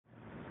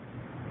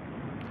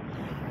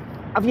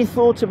Have you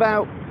thought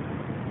about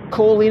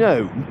calling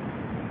home?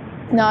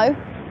 No.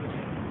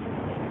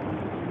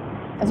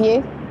 Have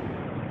you?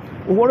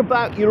 Well, what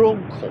about your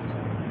uncle?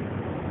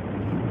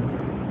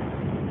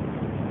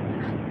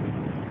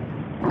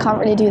 I can't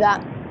really do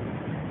that.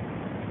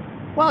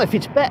 Well, if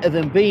it's better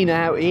than being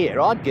out here,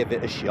 I'd give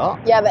it a shot.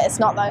 Yeah, but it's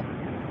not though.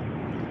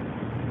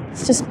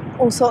 It's just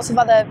all sorts of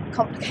other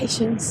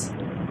complications.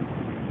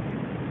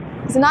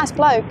 He's a nice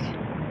bloke.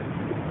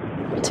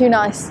 Too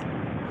nice.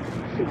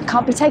 I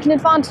can't be taking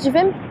advantage of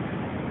him.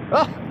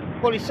 Oh,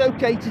 well, it's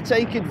okay to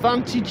take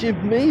advantage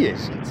of me,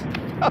 is it?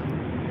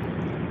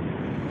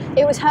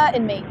 It was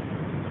hurting me.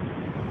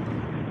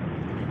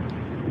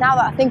 Now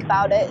that I think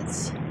about it,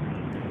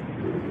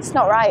 it's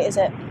not right, is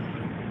it?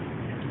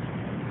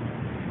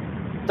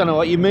 Don't know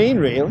what you mean,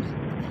 really.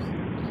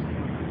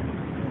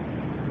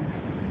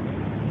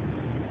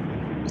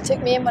 He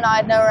took me in when I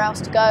had nowhere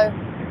else to go.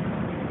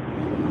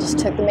 Just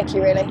took the mickey,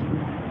 really.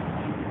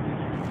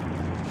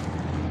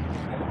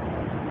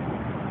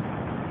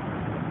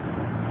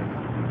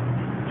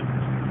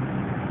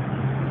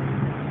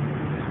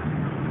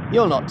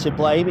 You're not to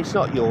blame, it's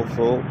not your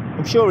fault.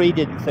 I'm sure he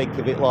didn't think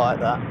of it like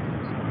that.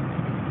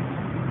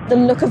 The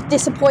look of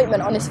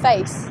disappointment on his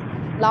face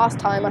last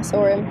time I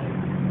saw him.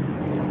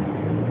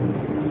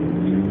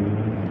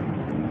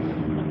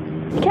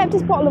 He kept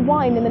his bottle of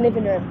wine in the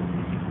living room.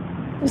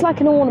 It was like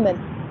an ornament,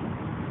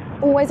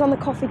 always on the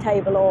coffee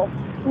table or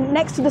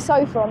next to the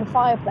sofa on the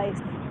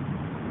fireplace.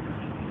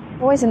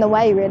 Always in the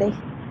way, really.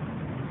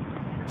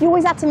 You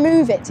always had to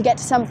move it to get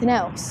to something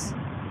else.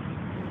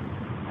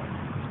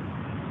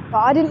 But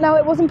I didn't know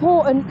it was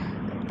important.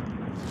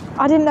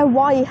 I didn't know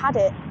why he had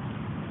it.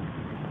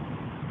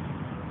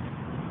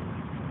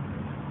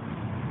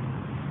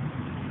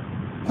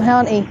 My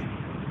auntie.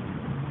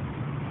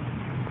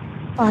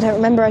 Oh, I don't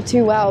remember her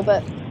too well,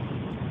 but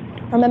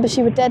I remember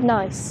she was dead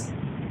nice.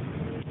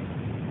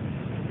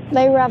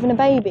 They were having a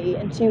baby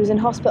and she was in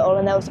hospital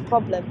and there was a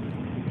problem.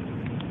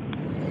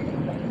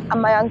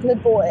 And my uncle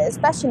had bought it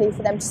especially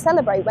for them to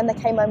celebrate when they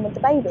came home with the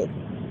baby.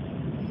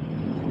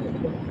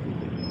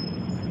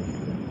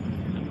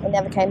 They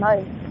never came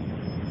home.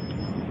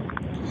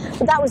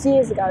 But that was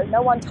years ago.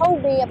 No one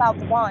told me about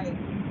the wine.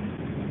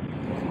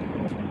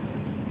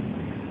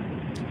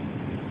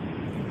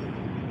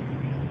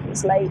 It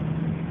was late.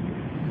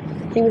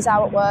 He was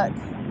out at work.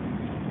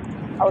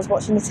 I was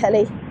watching the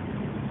telly.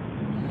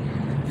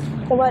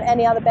 There weren't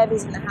any other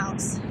bevies in the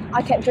house.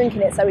 I kept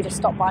drinking it, so we just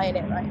stopped buying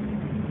it, right?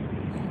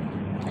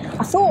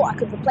 I thought I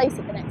could replace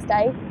it the next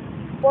day,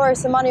 borrow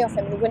some money off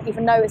him and he wouldn't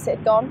even notice it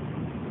had gone.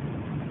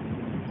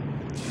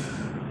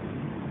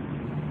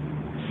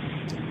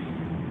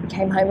 We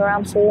came home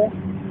around 4.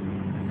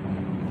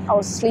 I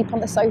was asleep on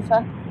the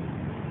sofa.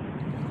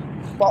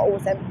 The bottle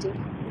was empty.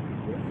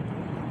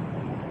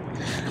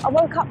 I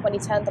woke up when he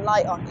turned the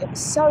light on. It was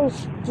so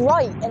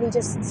bright and he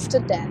just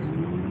stood there,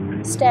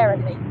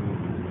 staring at me.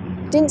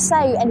 Didn't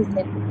say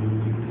anything.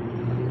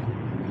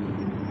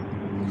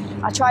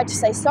 I tried to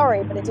say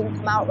sorry, but it didn't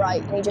come out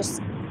right, and he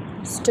just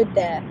stood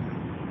there.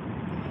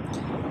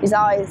 His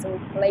eyes all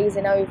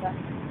glazing over.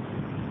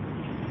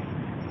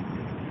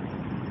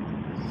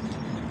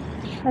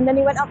 And then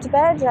he went up to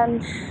bed,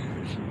 and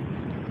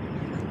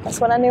that's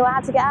when I knew I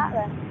had to get out of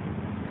there.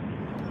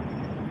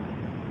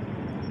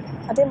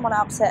 I didn't want to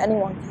upset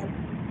anyone, Ken.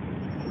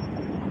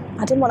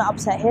 I didn't want to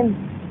upset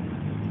him.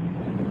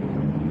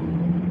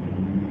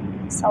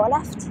 So I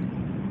left.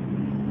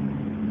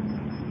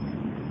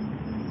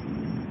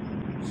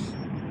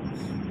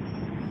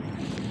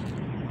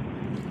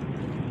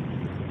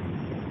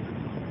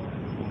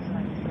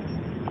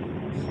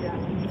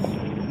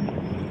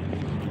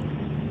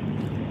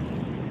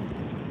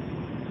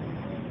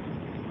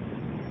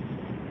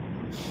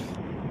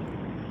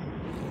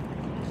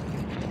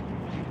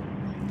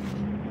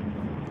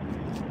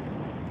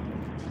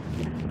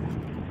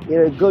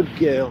 You're a good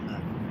girl.